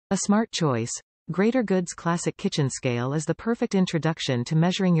A smart choice. Greater Goods Classic Kitchen Scale is the perfect introduction to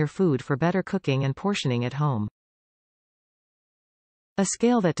measuring your food for better cooking and portioning at home. A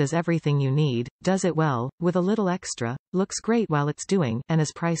scale that does everything you need, does it well, with a little extra, looks great while it's doing, and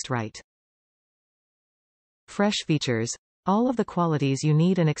is priced right. Fresh features. All of the qualities you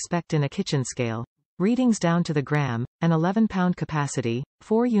need and expect in a kitchen scale. Readings down to the gram, an 11-pound capacity,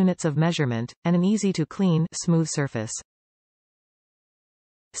 4 units of measurement, and an easy-to-clean, smooth surface.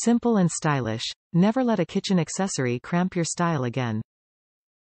 Simple and stylish. Never let a kitchen accessory cramp your style again.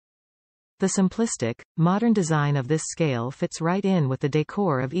 The simplistic, modern design of this scale fits right in with the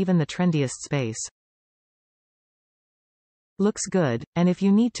decor of even the trendiest space. Looks good, and if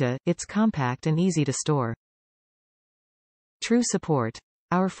you need to, it's compact and easy to store. True support.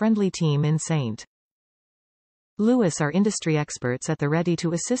 Our friendly team in St. Louis are industry experts at the ready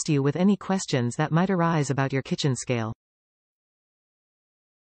to assist you with any questions that might arise about your kitchen scale.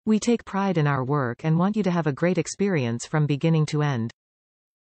 We take pride in our work and want you to have a great experience from beginning to end.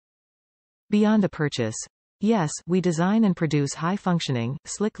 Beyond a purchase. Yes, we design and produce high-functioning,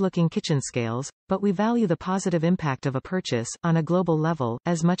 slick-looking kitchen scales, but we value the positive impact of a purchase, on a global level,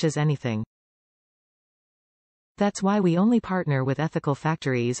 as much as anything. That's why we only partner with ethical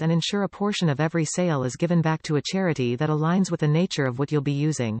factories and ensure a portion of every sale is given back to a charity that aligns with the nature of what you'll be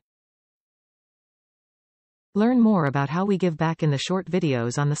using. Learn more about how we give back in the short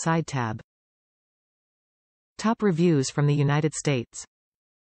videos on the side tab. Top reviews from the United States.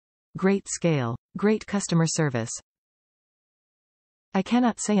 Great scale. Great customer service. I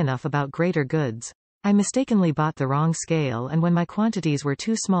cannot say enough about Greater Goods. I mistakenly bought the wrong scale, and when my quantities were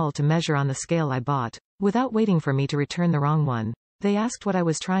too small to measure on the scale I bought, without waiting for me to return the wrong one, they asked what I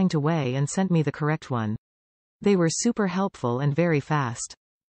was trying to weigh and sent me the correct one. They were super helpful and very fast.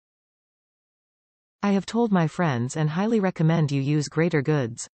 I have told my friends and highly recommend you use Greater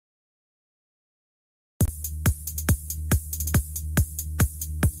Goods.